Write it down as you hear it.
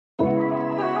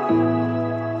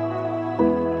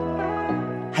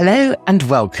Hello and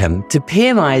welcome to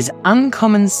PMI's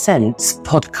Uncommon Sense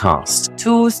podcast,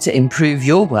 tools to improve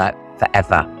your work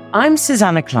forever. I'm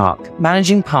Susanna Clark,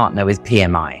 Managing Partner with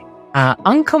PMI. Our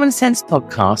Uncommon Sense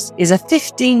podcast is a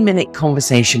 15-minute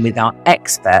conversation with our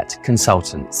expert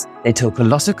consultants. They talk a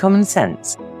lot of common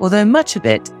sense, although much of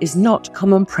it is not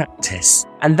common practice.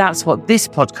 And that's what this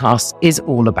podcast is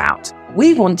all about.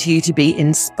 We want you to be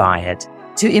inspired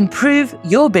to improve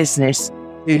your business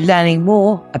through learning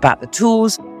more about the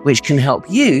tools which can help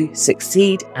you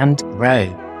succeed and grow.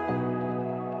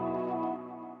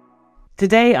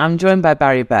 Today, I'm joined by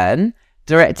Barry Byrne,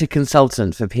 Director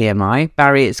Consultant for PMI.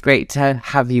 Barry, it's great to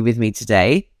have you with me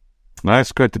today.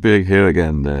 It's great to be here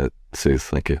again, Sue.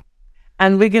 Thank you.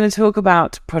 And we're going to talk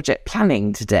about project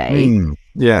planning today.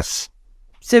 Yes.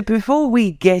 So before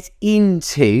we get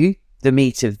into the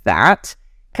meat of that,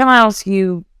 can I ask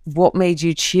you what made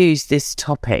you choose this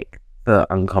topic for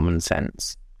Uncommon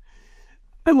Sense?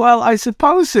 Well, I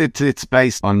suppose it's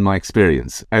based on my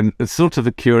experience and it's sort of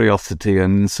a curiosity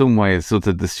and in some ways sort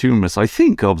of this humorous, I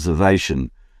think,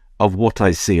 observation of what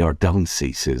I see or don't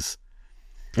see, Sis.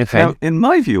 Okay. Now, in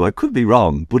my view, I could be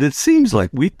wrong, but it seems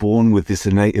like we're born with this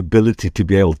innate ability to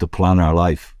be able to plan our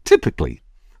life, typically.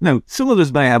 Now, some of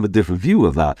us may have a different view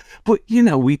of that, but,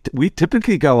 we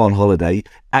typically go on holiday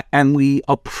and we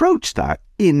approach that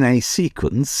in a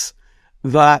sequence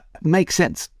that makes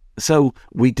sense. So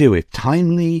we do it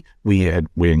timely, we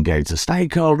engage the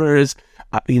stakeholders,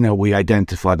 we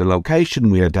identify the location,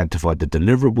 we identify the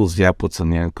deliverables, the outputs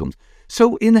and the outcomes.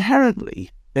 So inherently,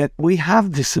 we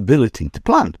have this ability to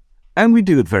plan, and we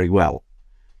do it very well.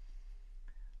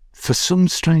 For some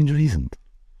strange reason,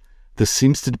 there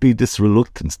seems to be this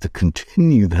reluctance to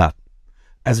continue that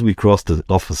as we cross the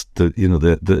office,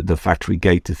 the factory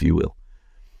gate, if you will.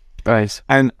 Right.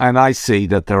 And I see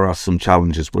that there are some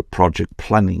challenges with project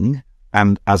planning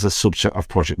and as a subset of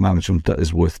project management that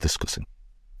is worth discussing.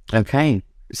 Okay.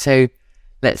 So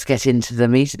let's get into the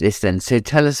meat of this then. So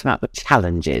tell us about the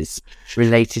challenges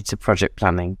related to project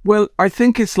planning. Well, I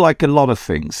think it's like a lot of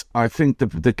things. I think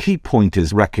the key point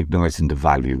is recognizing the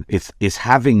value. It's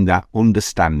having that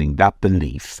understanding, that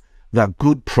belief that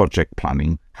good project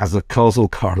planning has a causal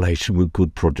correlation with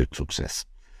good project success.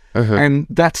 Uh-huh. And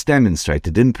that's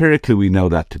demonstrated. Empirically, we know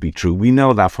that to be true. We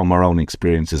know that from our own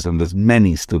experiences, and there's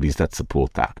many studies that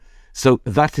support that. So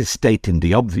that is stating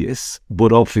the obvious,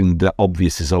 but often the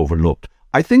obvious is overlooked.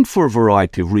 I think for a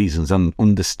variety of reasons and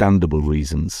understandable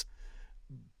reasons.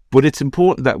 But it's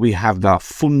important that we have that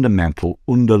fundamental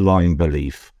underlying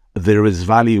belief. There is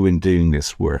value in doing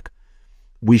this work.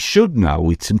 We should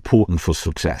know it's important for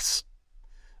success.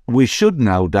 We should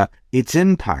know that its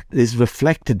impact is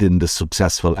reflected in the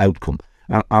successful outcome.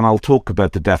 And I'll talk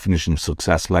about the definition of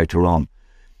success later on.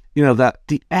 That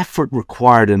the effort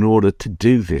required in order to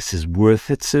do this is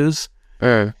worth it, Suze.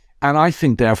 And I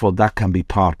think, therefore, that can be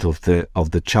part of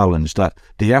the challenge, that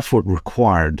the effort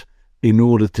required in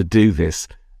order to do this,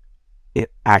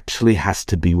 it actually has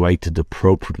to be weighted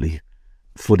appropriately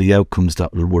for the outcomes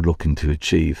that we're looking to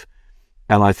achieve.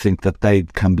 And I think that they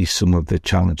can be some of the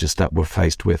challenges that we're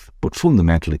faced with. But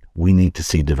fundamentally, we need to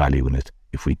see the value in it.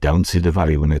 If we don't see the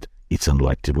value in it, it's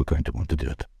unlikely we're going to want to do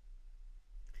it.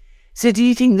 So do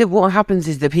you think that what happens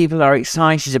is that people are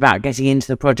excited about getting into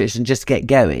the projects and just get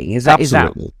going?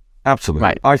 Absolutely.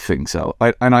 Right. I think so.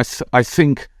 I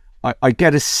think I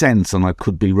get a sense, and I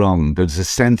could be wrong, there's a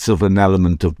sense of an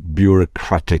element of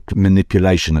bureaucratic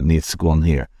manipulation that needs to go on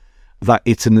here. That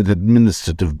it's an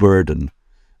administrative burden.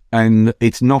 And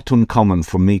it's not uncommon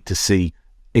for me to see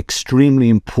extremely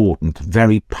important,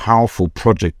 very powerful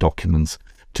project documents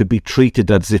to be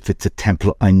treated as if it's a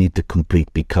template I need to complete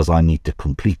because I need to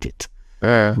complete it,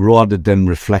 rather than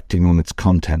reflecting on its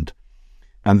content.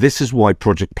 And this is why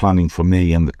project planning for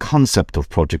me and the concept of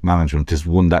project management is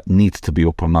one that needs to be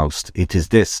uppermost. It is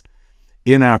this.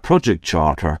 In our project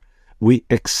charter, we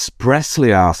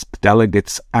expressly ask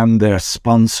delegates and their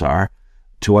sponsor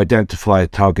to identify a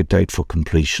target date for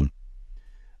completion.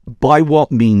 By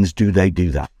what means do they do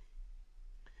that?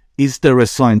 Is there a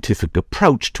scientific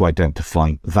approach to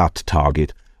identifying that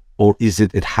target, or is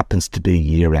it happens to be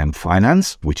year-end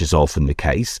finance, which is often the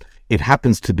case, it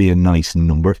happens to be a nice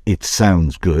number, it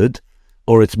sounds good,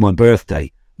 or it's my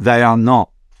birthday? They are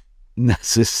not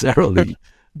necessarily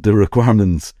the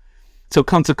requirements. So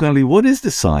consequently, what is the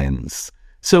science?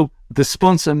 So the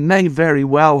sponsor may very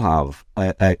well have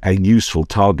a useful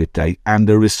target date, and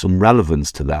there is some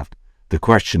relevance to that. The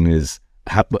question is,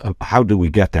 how do we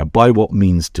get there? By what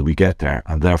means do we get there?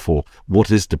 And therefore,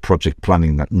 what is the project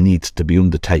planning that needs to be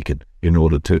undertaken in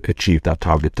order to achieve that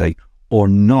target date, or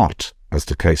not, as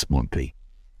the case might be?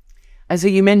 And so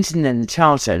you mentioned then the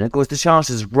charter, and of course the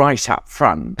charter's right up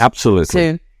front. Absolutely.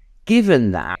 So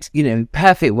given that,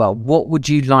 perfect world, what would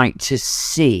you like to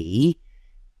see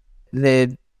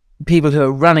the people who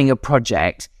are running a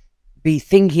project be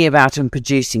thinking about and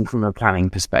producing from a planning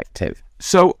perspective?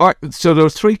 So there are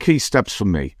 3 key steps for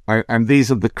me, and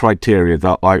these are the criteria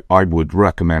that I would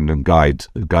recommend and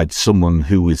guide someone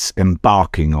who is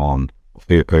embarking on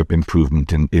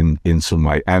improvement in some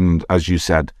way. And as you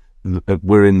said,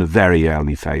 we're in the very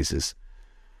early phases.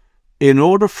 In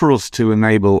order for us to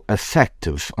enable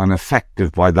effective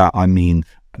by that I mean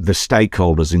the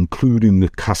stakeholders, including the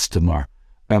customer,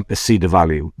 see the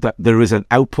value, that there is an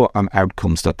output and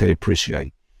outcomes that they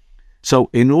appreciate.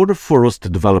 So in order for us to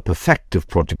develop effective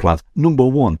project plans, number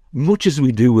one, much as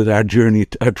we do with our journey,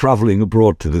 travelling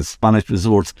abroad to the Spanish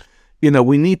resorts,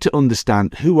 we need to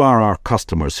understand who are our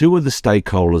customers, who are the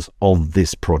stakeholders of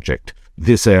this project,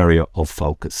 this area of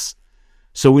focus.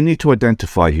 So we need to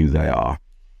identify who they are.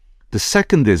 The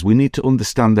second is we need to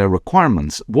understand their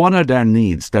requirements. What are their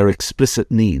needs, their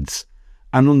explicit needs,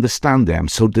 and understand them.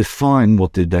 So define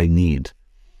what do they need.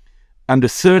 And the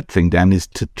third thing then is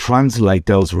to translate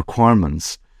those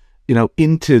requirements,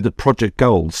 into the project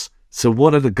goals. So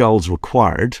what are the goals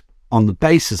required on the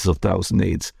basis of those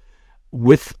needs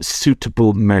with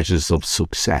suitable measures of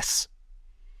success?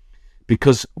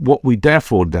 Because what we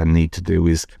therefore then need to do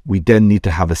is we then need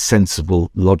to have a sensible,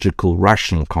 logical,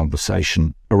 rational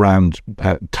conversation around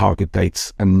target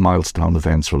dates and milestone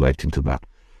events relating to that.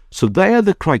 So they are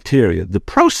the criteria. The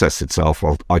process itself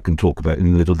I can talk about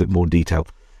in a little bit more detail.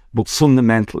 But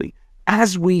fundamentally,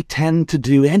 as we tend to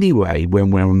do anyway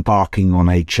when we're embarking on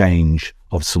a change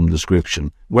of some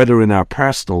description, whether in our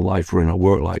personal life or in our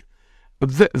work life,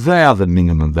 they are the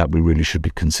minimum that we really should be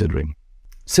considering.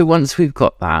 So once we've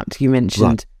got that, you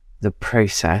mentioned the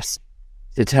process.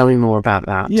 So tell me more about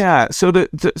that. Yeah. So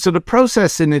the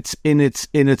process in its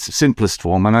simplest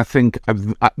form, and I think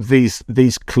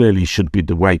these clearly should be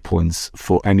the waypoints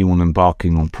for anyone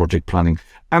embarking on project planning.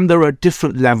 And there are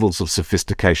different levels of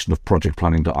sophistication of project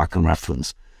planning that I can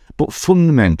reference. But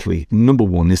fundamentally, number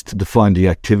one is to define the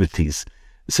activities.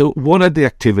 So what are the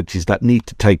activities that need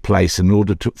to take place in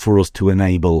order for us to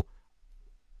enable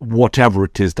whatever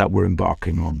it is that we're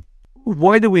embarking on?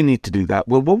 Why do we need to do that?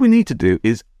 Well, what we need to do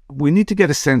is we need to get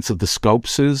a sense of the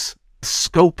scopes.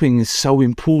 Scoping is so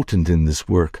important in this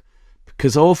work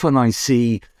because often I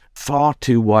see far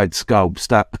too wide scopes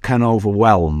that can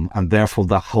overwhelm, and therefore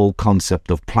the whole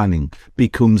concept of planning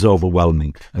becomes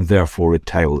overwhelming, and therefore it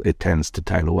tends to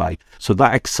tail away. So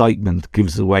that excitement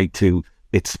gives way to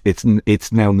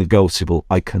it's now negotiable.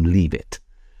 I can leave it.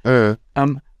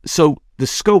 So the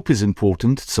scope is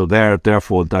important. So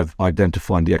therefore they've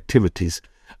identified the activities.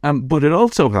 But it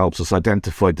also helps us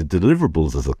identify the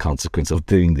deliverables as a consequence of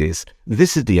doing this.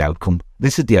 This is the outcome,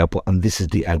 this is the output, and this is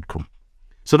the outcome.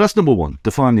 So that's number one,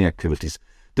 define the activities.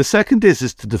 The second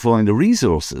is to define the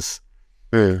resources.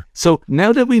 So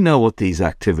now that we know what these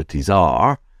activities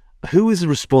are, who is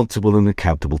responsible and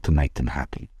accountable to make them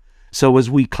happen? So as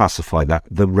we classify that,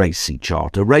 the RACI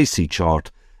chart. A RACI chart,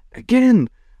 again,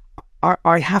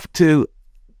 I have to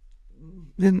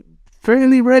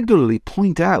fairly regularly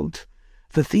point out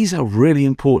that these are really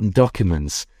important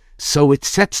documents. So it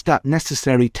sets that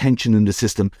necessary tension in the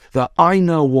system that I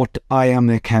know what I am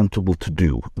accountable to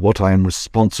do, what I am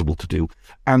responsible to do,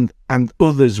 and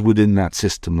others within that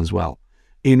system as well,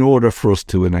 in order for us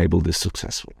to enable this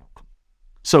successful outcome.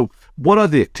 So what are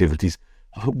the activities?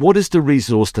 What is the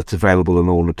resource that's available in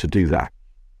order to do that?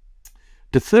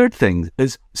 The third thing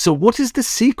is, so what is the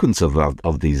sequence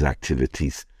of these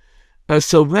activities?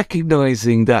 So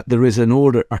recognizing that there is an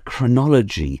order, a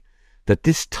chronology, that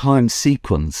this time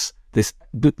sequence,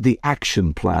 the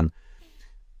action plan,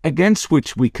 against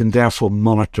which we can therefore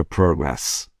monitor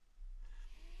progress.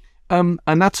 And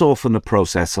that's often a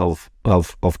process of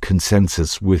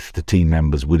consensus with the team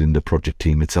members within the project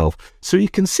team itself. So you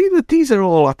can see that these are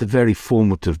all at the very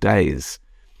formative days.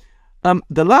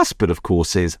 The last bit, of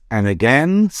course, is, and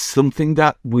again, something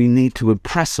that we need to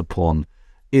impress upon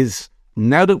is,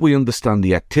 now that we understand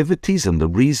the activities and the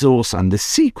resource and the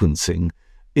sequencing,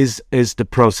 is the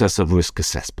process of risk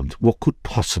assessment. What could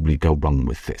possibly go wrong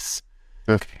with this?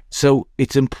 Okay. So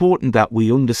it's important that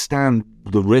we understand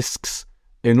the risks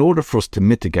in order for us to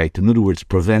mitigate, in other words,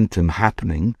 prevent them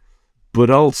happening, but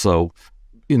also,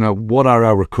 what are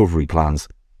our recovery plans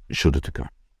should it occur?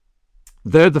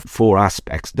 They're the 4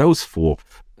 aspects, those 4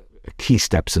 key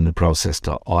steps in the process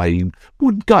that I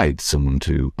would guide someone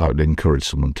to, I would encourage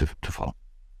someone to follow.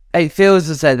 It feels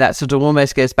as though that sort of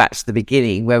almost goes back to the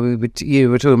beginning where you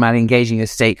were talking about engaging your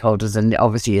stakeholders and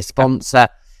obviously a sponsor.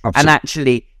 Absolutely. And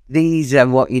actually these are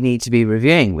what you need to be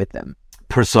reviewing with them.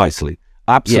 Precisely.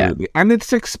 Absolutely. Yeah. And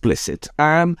it's explicit.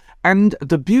 And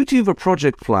the beauty of a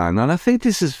project plan, and I think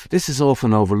this is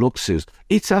often overlooked, Suze,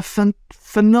 it's a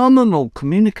phenomenal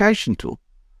communication tool.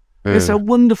 It's a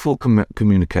wonderful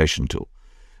communication tool.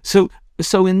 So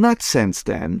in that sense,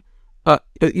 then,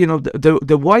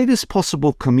 the widest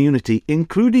possible community,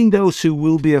 including those who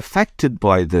will be affected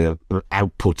by the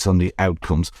outputs and the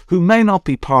outcomes, who may not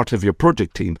be part of your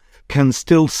project team, can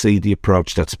still see the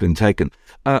approach that's been taken.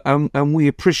 And we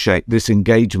appreciate this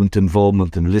engagement,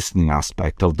 involvement and listening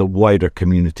aspect of the wider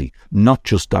community, not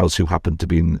just those who happen to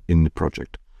be in the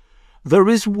project. There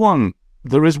is one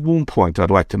point I'd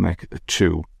like to make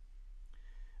too.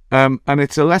 And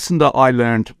it's a lesson that I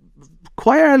learned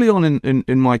quite early on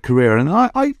in my career, and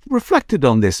I reflected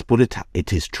on this, but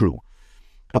it is true.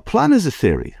 A plan is a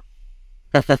theory,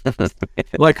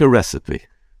 like a recipe.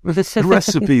 A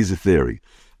recipe is a theory.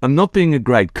 And not being a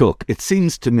great cook, it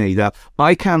seems to me that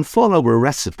I can follow a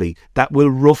recipe that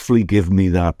will roughly give me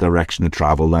that direction of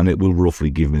travel, and it will roughly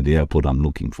give me the output I'm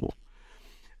looking for.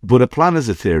 But a plan is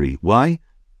a theory. Why?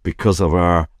 Because of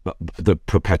the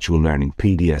perpetual learning,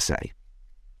 PDSA.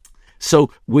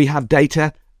 So we have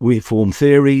data, we form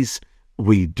theories,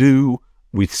 we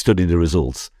study the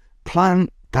results. Plan,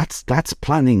 that's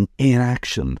planning in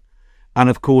action. And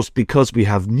of course, because we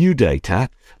have new data,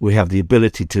 we have the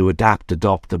ability to adapt,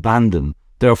 adopt, abandon.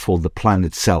 Therefore, the plan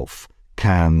itself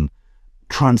can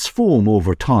transform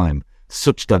over time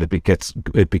such that it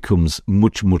becomes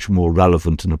much, much more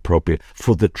relevant and appropriate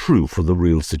for the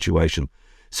real situation.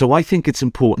 So I think it's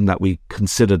important that we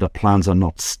consider that plans are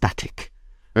not static.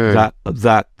 That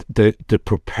the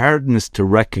preparedness to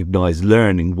recognize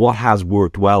learning, what has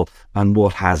worked well and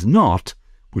what has not,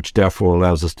 which therefore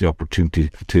allows us the opportunity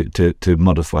to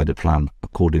modify the plan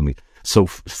accordingly. So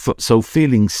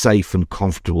feeling safe and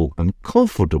comfortable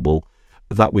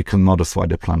that we can modify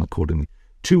the plan accordingly.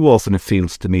 Too often it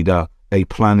feels to me that a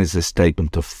plan is a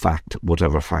statement of fact,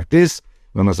 whatever fact is,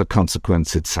 and as a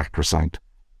consequence it's sacrosanct.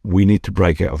 We need to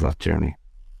break out of that journey.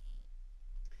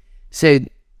 So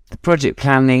the project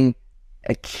planning,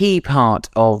 a key part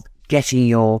of getting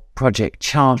your project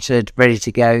chartered, ready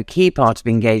to go, key part of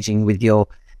engaging with your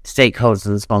stakeholders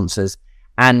and sponsors,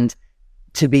 and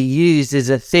to be used as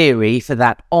a theory for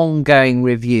that ongoing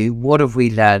review. What have we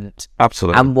learned?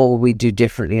 Absolutely. And what will we do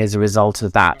differently as a result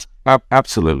of that?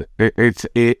 Absolutely.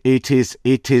 It is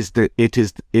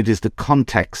the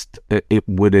context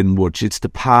within which it's the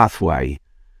pathway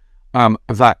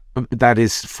that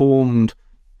is formed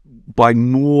by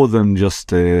more than just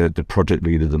the project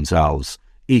leader themselves.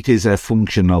 It is a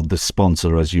function of the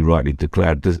sponsor, as you rightly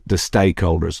declared, the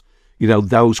stakeholders.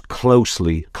 Those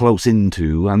close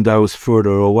into and those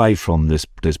further away from this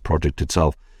project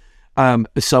itself.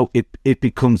 So it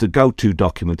becomes the go-to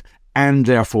document, and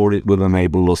therefore it will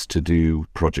enable us to do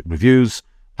project reviews,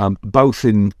 both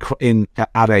in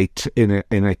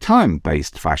a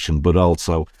time-based fashion, but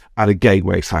also at a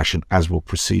gateway fashion as we're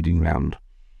proceeding round.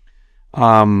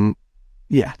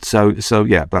 That's a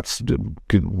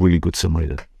really good summary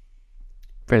there.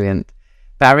 Brilliant.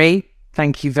 Barry,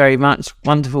 thank you very much.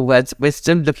 Wonderful words of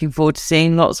wisdom. Looking forward to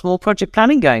seeing lots more project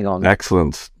planning going on.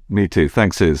 Excellent. Me too.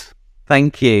 Thanks, Suze.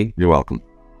 Thank you. You're welcome.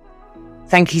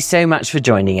 Thank you so much for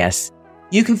joining us.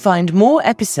 You can find more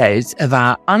episodes of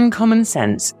our Uncommon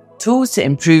Sense Tools to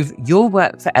Improve Your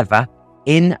Work Forever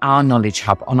in our Knowledge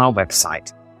Hub on our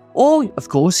website, or, of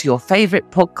course, your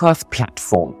favourite podcast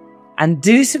platform. And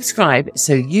do subscribe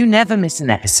so you never miss an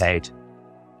episode.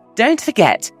 Don't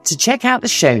forget to check out the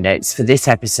show notes for this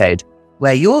episode,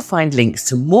 where you'll find links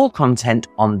to more content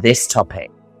on this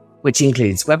topic, which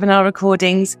includes webinar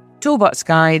recordings, toolbox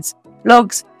guides,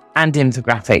 blogs, and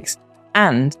infographics,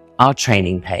 and our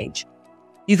training page.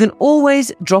 You can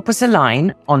always drop us a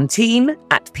line on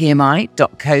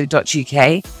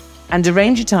team@pmi.co.uk and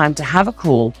arrange a time to have a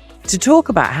call to talk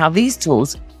about how these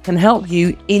tools can help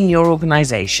you in your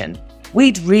organisation.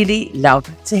 We'd really love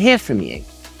to hear from you.